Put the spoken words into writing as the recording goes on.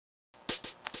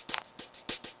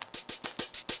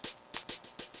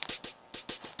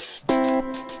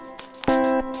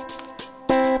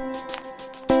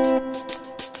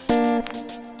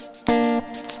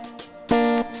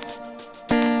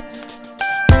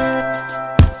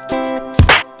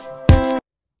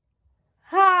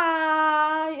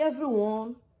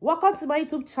welcome to my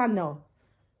YouTube channel.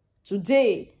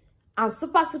 Today, I'm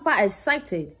super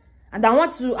excited, and I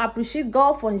want to appreciate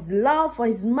God for his love, for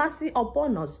his mercy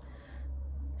upon us.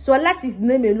 So let his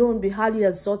name alone be highly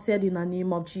exalted in the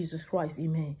name of Jesus Christ.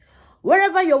 Amen.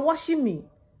 Wherever you're watching me,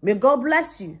 may God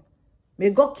bless you.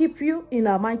 May God keep you in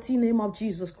the mighty name of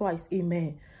Jesus Christ.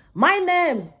 Amen. My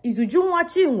name is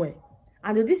Ujunwa Chinwe,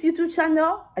 and in this YouTube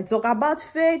channel, I talk about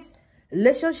faith,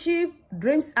 relationship,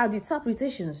 dreams, and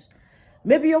interpretations.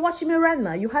 Maybe you're watching me right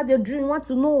now. You had a dream, want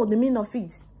to know the meaning of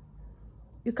it.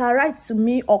 You can write to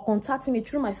me or contact me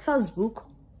through my Facebook,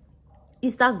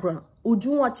 Instagram,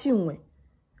 Ujunwa Chinwe.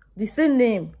 The same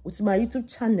name with my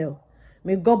YouTube channel.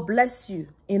 May God bless you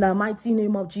in the mighty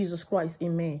name of Jesus Christ.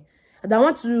 Amen. And I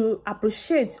want to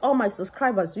appreciate all my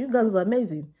subscribers. You guys are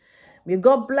amazing. May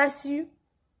God bless you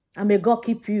and may God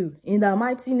keep you in the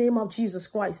mighty name of Jesus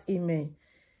Christ. Amen.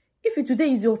 If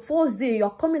today is your first day,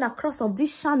 you're coming across of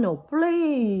this channel,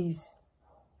 please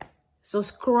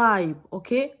subscribe,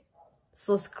 okay?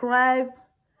 Subscribe,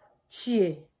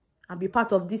 share, and be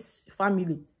part of this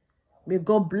family. May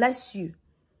God bless you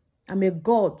and may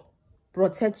God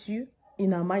protect you in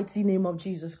the mighty name of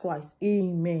Jesus Christ.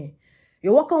 Amen.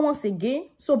 You're welcome once again.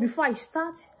 So before I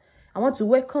start, I want to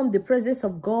welcome the presence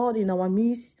of God in our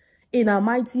midst in the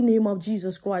mighty name of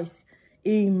Jesus Christ.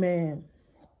 Amen.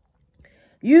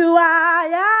 You are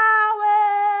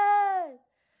Yahweh.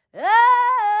 Hey,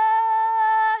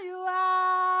 you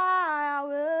are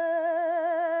Yahweh.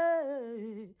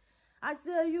 I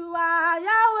say you are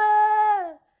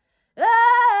Yahweh.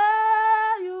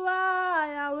 Hey, you are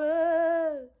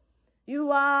Yahweh.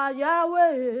 You are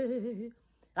Yahweh.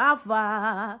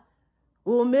 Alpha,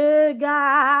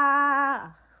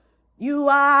 Omega. You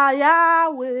are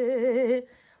Yahweh.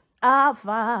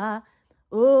 Alpha,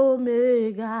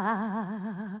 Omega.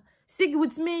 Sing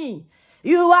with me.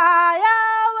 You are Yahweh.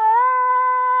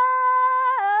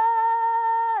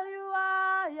 You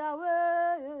are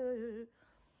Yahweh.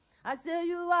 I say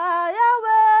you are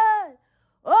Yahweh.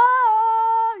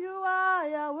 Oh, you are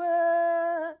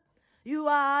Yahweh. You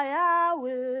are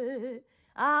Yahweh.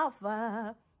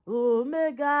 Alpha,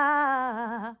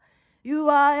 Omega. You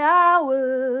are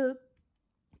Yahweh.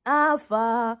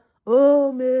 Alpha,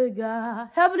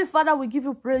 Omega. Heavenly Father, we give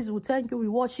you praise. We thank you. We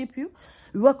worship you.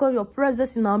 We welcome your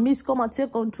presence in our midst. Come and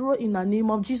take control in the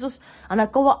name of Jesus. And I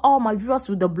cover all my viewers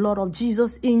with the blood of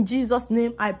Jesus. In Jesus'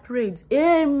 name I prayed.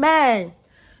 Amen.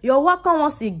 You're welcome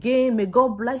once again. May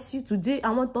God bless you. Today I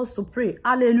want us to pray.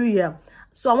 Hallelujah.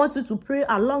 So I want you to pray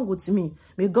along with me.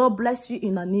 May God bless you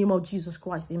in the name of Jesus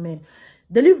Christ. Amen.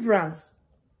 Deliverance.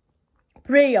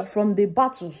 Prayer from the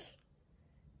battles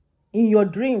in your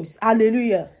dreams.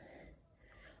 Hallelujah.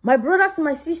 My brothers and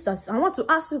my sisters, I want to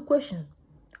ask you a question.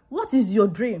 What is your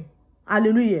dream?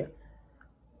 Hallelujah.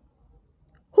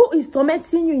 Who is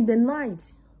tormenting you in the night?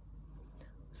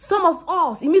 Some of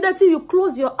us, immediately you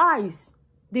close your eyes,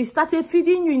 they started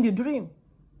feeding you in the dream.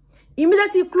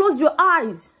 Immediately you close your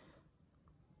eyes,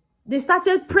 they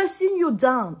started pressing you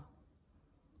down.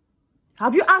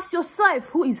 Have you asked yourself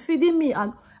who is feeding me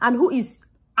and who is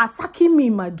attacking me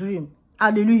in my dream?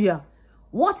 Hallelujah.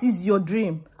 What is your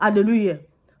dream? Hallelujah.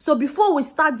 So before we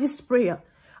start this prayer,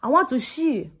 I want to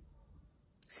share a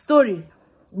story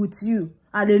with you.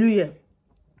 Hallelujah.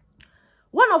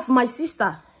 One of my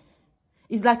sister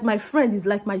is like my friend, is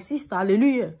like my sister.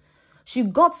 Hallelujah. She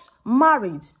got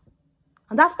married.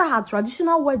 And after her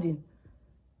traditional wedding,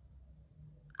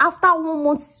 after 1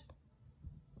 month,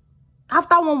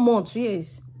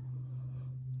 yes,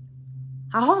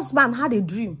 her husband had a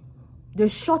dream. They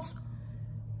shot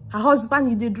her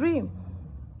husband in the dream.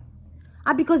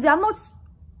 And because they are not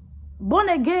born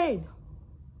again,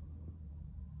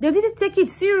 they didn't take it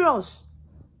serious.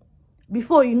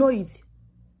 Before you know it,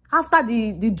 after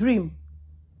the dream,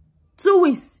 2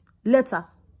 weeks later,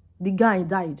 the guy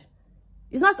died.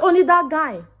 It's not only that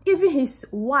guy, even his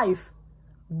wife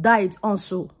died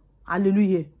also.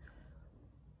 Hallelujah.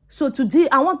 So today,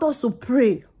 I want us to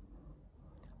pray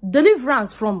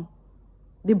deliverance from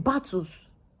the battles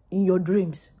in your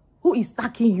dreams. Who is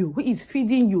attacking you? Who is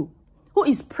feeding you? Who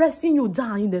is pressing you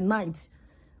down in the night?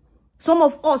 Some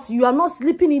of us, you are not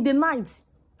sleeping in the night.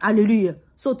 Hallelujah.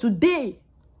 So today,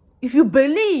 if you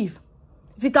believe,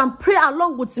 if you can pray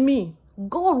along with me,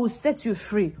 God will set you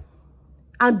free.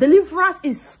 And deliverance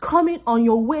is coming on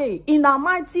your way in the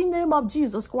mighty name of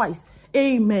Jesus Christ.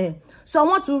 Amen. So I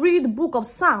want to read the book of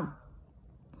Psalm,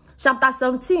 chapter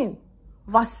 17,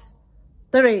 verse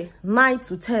 3, 9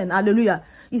 to 10. Hallelujah.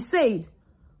 He said,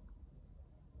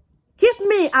 keep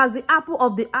me as the apple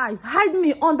of the eyes. Hide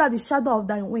me under the shadow of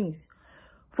thy wings.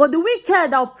 For the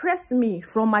wicked that oppress me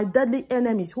from my deadly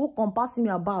enemies who compass me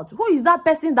about. Who is that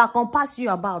person that compass you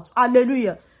about?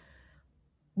 Hallelujah.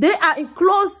 They are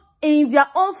enclosed in their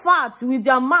own fat with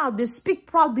their mouth. They speak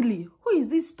proudly. Who is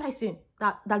this person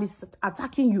that is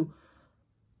attacking you?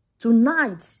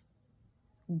 Tonight,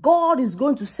 God is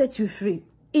going to set you free.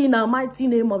 In the mighty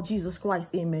name of Jesus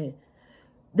Christ. Amen.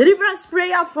 Deliverance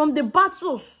prayer from the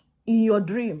battles in your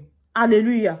dream.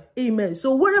 Hallelujah. Amen.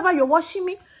 So wherever you're watching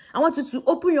me, I want you to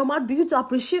open your mouth, begin to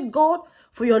appreciate God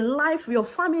for your life, for your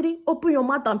family. Open your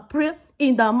mouth and pray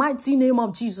in the mighty name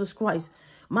of Jesus Christ.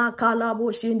 Thank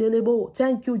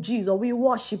you, Jesus. We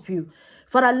worship you.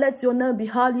 Father, let your name be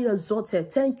highly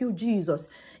exalted. Thank you, Jesus.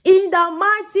 In the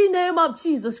mighty name of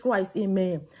Jesus Christ.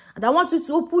 Amen. And I want you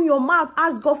to open your mouth.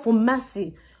 Ask God for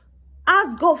mercy.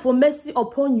 Ask God for mercy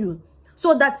upon you,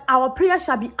 so that our prayer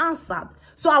shall be answered.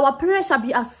 So our prayer shall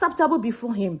be acceptable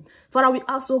before him. Father, we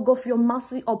ask, oh God, for your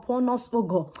mercy upon us, oh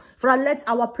God. Father, let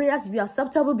our prayers be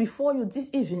acceptable before you this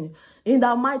evening. In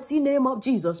the mighty name of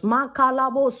Jesus. In the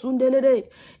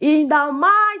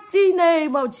mighty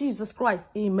name of Jesus Christ.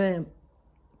 Amen.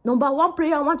 Number one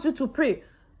prayer I want you to pray.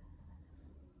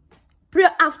 Pray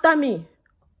after me.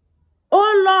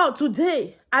 Oh Lord,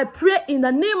 today I pray in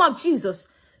the name of Jesus.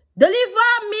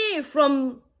 Deliver me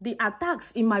from the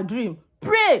attacks in my dream.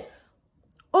 Pray.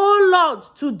 Oh Lord,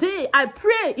 today I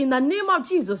pray in the name of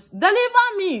Jesus.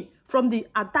 Deliver me from the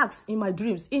attacks in my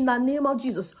dreams. In the name of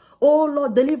Jesus. Oh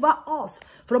Lord, deliver us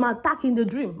from attack in the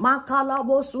dream.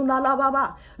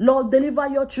 Lord, deliver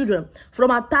your children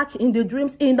from attack in the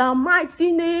dreams. In the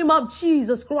mighty name of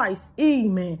Jesus Christ.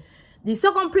 Amen. The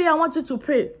second prayer I want you to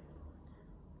pray.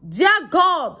 Dear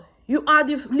God, you are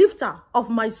the lifter of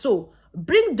my soul.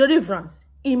 Bring deliverance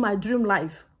in my dream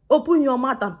life. Open your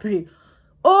mouth and pray.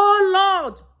 Oh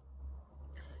Lord,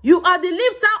 you are the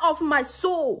lifter of my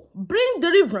soul. Bring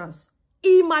deliverance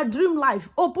in my dream life.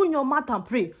 Open your mouth and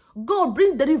pray. God,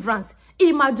 bring deliverance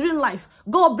in my dream life.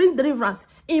 God, bring deliverance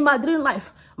in my dream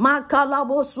life. Lord,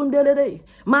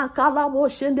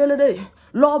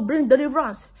 bring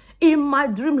deliverance in my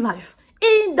dream life.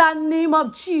 In the name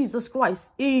of Jesus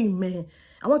Christ. Amen.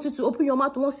 I want you to open your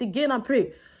mouth once again and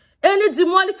pray. Any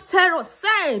demonic terror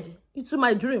sent into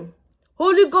my dream,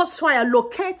 Holy Ghost fire,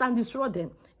 locate and destroy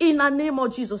them. In the name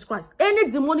of Jesus Christ. Any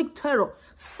demonic terror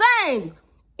sent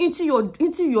into your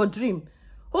dream,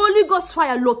 Holy Ghost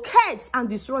fire, locate and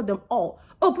destroy them all.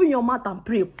 Open your mouth and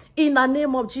pray. In the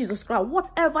name of Jesus Christ.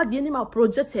 Whatever the enemy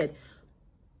projected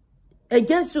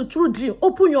against you through dream,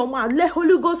 open your mouth. Let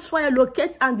Holy Ghost fire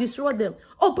locate and destroy them.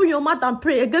 Open your mouth and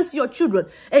pray against your children,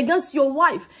 against your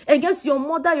wife, against your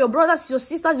mother, your brothers, your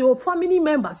sisters, your family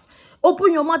members.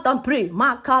 Open your mouth and pray. In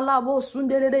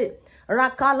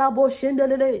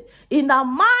the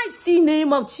mighty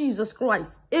name of Jesus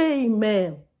Christ.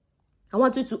 Amen. I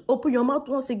want you to open your mouth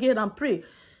once again and pray.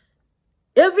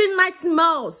 Every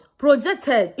nightmare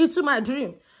projected into my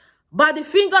dream, by the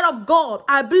finger of God,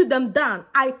 I bring them down.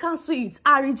 I cancel it.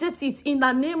 I reject it in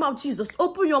the name of Jesus.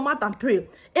 Open your mouth and pray.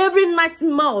 Every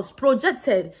nightmare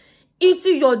projected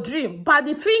into your dream, by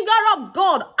the finger of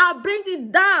God, I bring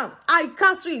it down. I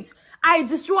cancel it. I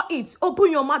destroy it.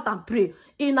 Open your mouth and pray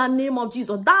in the name of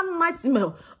Jesus. That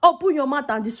nightmare, open your mouth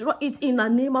and destroy it in the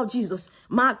name of Jesus.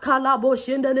 Makalabo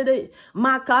shendelede,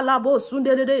 makalabo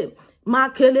sundelede.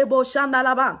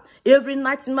 Every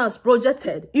nightmare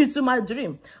projected into my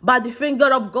dream by the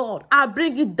finger of God, I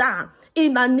bring it down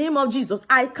in the name of Jesus.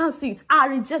 I cancel it. I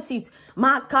reject it.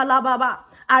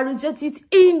 I reject it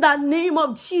in the name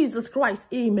of Jesus Christ.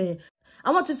 Amen. I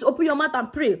want you to open your mouth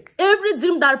and pray. Every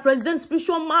dream that represents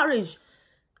spiritual marriage,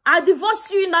 I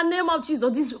divorce you in the name of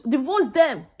Jesus. Divorce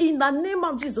them in the name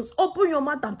of Jesus. Open your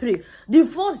mouth and pray.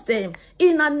 Divorce them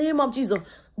in the name of Jesus.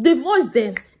 Divorce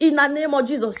them in the name of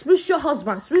Jesus. Spiritual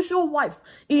husband, spiritual wife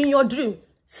in your dream,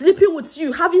 sleeping with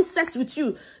you, having sex with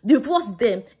you. Divorce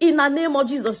them in the name of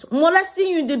Jesus. Molesting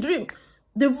you in the dream.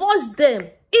 Divorce them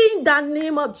in the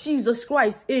name of Jesus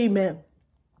Christ. Amen.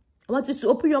 I want you to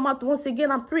open your mouth once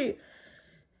again and pray.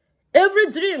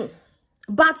 Every dream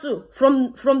battle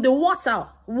from the water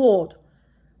world,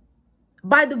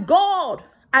 by the God,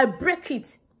 I break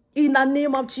it in the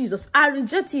name of Jesus. I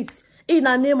reject it in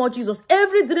the name of Jesus.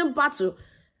 Every dream battle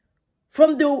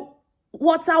from the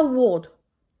water world,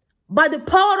 by the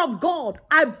power of God,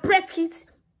 I break it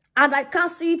and I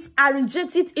cancel it. I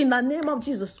reject it in the name of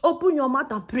Jesus. Open your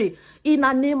mouth and pray in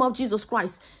the name of Jesus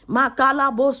Christ.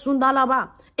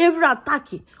 Every attack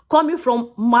coming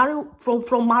from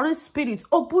marine spirits,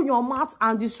 open your mouth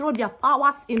and destroy their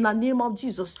powers in the name of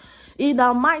Jesus. In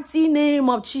the mighty name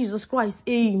of Jesus Christ.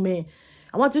 Amen.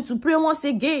 I want you to pray once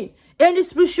again. Any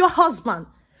spiritual husband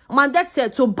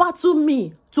mandated to battle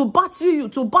me, to battle you,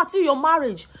 to battle your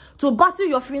marriage, to battle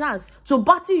your finance, to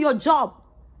battle your job.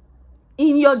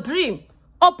 In your dream,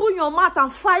 open your mouth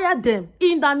and fire them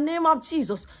in the name of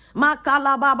Jesus.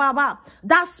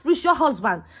 That spiritual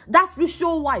husband, that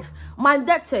spiritual wife,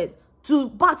 mandated to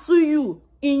battle you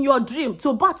in your dream,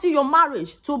 to battle your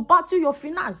marriage, to battle your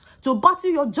finance, to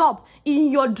battle your job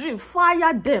in your dream.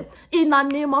 Fire them in the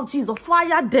name of Jesus.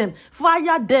 Fire them.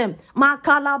 Fire them.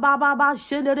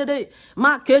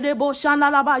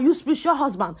 You spiritual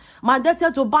husband,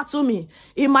 mandated to battle me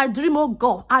in my dream, oh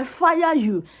God, I fire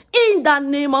you in the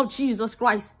name of Jesus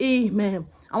Christ. Amen.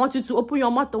 I want you to open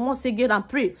your mouth once again and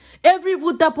pray. Every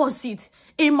evil deposit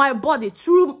in my body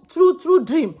through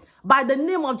dream, by the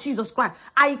name of Jesus Christ,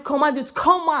 I command it,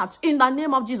 come out in the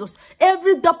name of Jesus.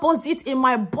 Every deposit in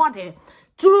my body,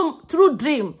 through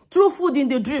dream, through food in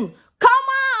the dream, come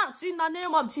out in the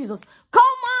name of Jesus. Come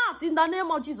out in the name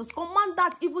of Jesus. Command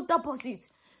that evil deposit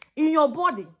in your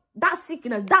body, that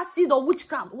sickness, that seed of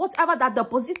witchcraft, whatever that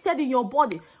deposited in your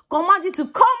body, command it to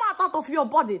come out of your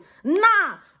body.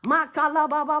 Now, come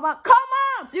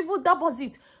out, evil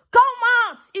deposit. Come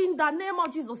out in the name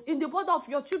of Jesus, in the body of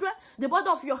your children, the body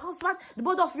of your husband, the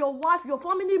body of your wife, your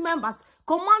family members.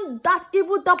 Command that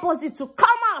evil deposit to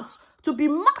come out, to be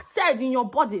marked in your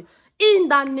body, in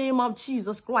the name of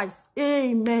Jesus Christ.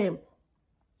 Amen.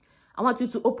 I want you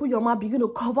to open your mouth, begin to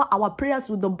cover our prayers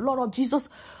with the blood of Jesus.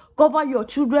 Cover your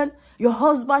children, your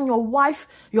husband, your wife,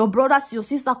 your brothers, your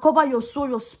sister. Cover your soul,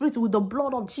 your spirit with the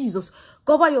blood of Jesus.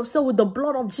 Cover yourself with the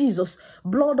blood of Jesus.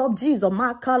 Blood of Jesus.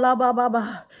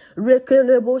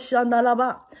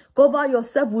 Cover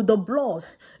yourself with the blood.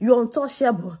 You're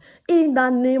untouchable. In the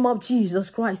name of Jesus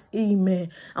Christ. Amen.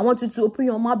 I want you to open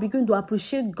your mouth, begin to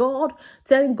appreciate God.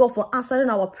 Thank God for answering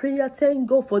our prayer. Thank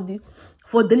God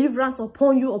for deliverance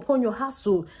upon you, upon your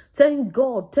household. Thank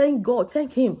God, thank God,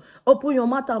 thank Him. Open your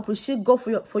mouth and appreciate God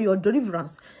for your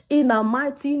deliverance. In the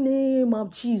mighty name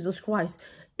of Jesus Christ.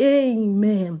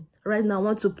 Amen. Right now, I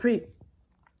want to pray.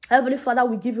 Heavenly Father,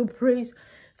 we give you praise.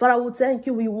 Father, we thank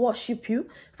you. We worship you.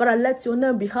 Father, let your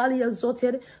name be highly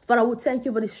exalted. Father, we thank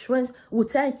you for the strength. We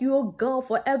thank you, oh God,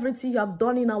 for everything you have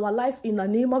done in our life in the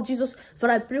name of Jesus.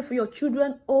 Father, I pray for your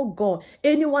children, oh God.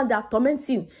 Anyone that are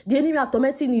tormenting, the enemy are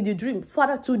tormenting in the dream.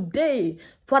 Father, today,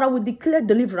 Father, we declare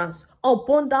deliverance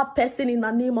upon that person in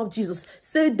the name of Jesus.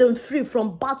 Set them free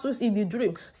from battles in the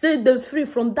dream. Set them free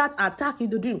from that attack in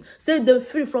the dream. Set them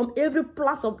free from every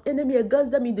plan of enemy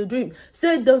against them in the dream.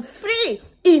 Set them free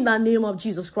in the name of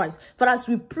Jesus Christ. For as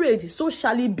we prayed, so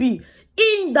shall it be.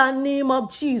 In the name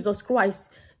of Jesus Christ.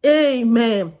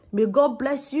 Amen. May God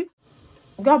bless you.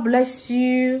 God bless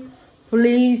you.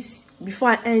 Please, before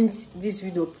I end this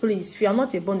video, please, if you are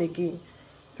not a born again,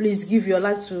 please give your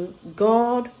life to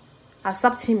God.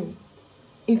 Accept Him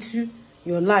into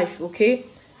your life, okay?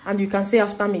 And you can say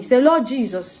after me, say, Lord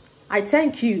Jesus, I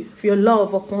thank you for your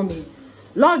love upon me.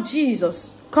 Lord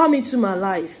Jesus, come into my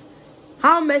life.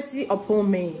 Have mercy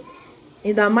upon me.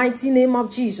 In the mighty name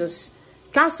of Jesus,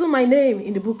 cancel my name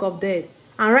in the book of death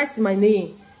and write my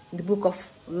name in the book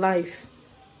of life.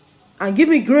 And give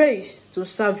me grace to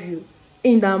serve you.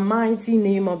 In the mighty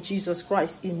name of Jesus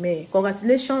Christ. Amen.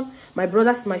 Congratulations, my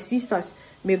brothers, my sisters.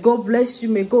 May God bless you.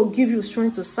 May God give you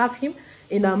strength to serve Him.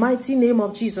 In the mighty name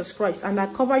of Jesus Christ. And I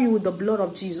cover you with the blood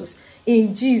of Jesus.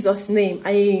 In Jesus' name.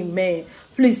 Amen.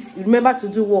 Please remember to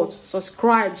do what?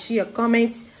 Subscribe, share,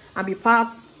 comment, and be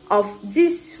part of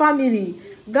this family.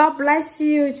 God bless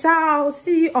you. Ciao.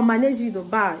 See you on my next video.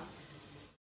 Bye.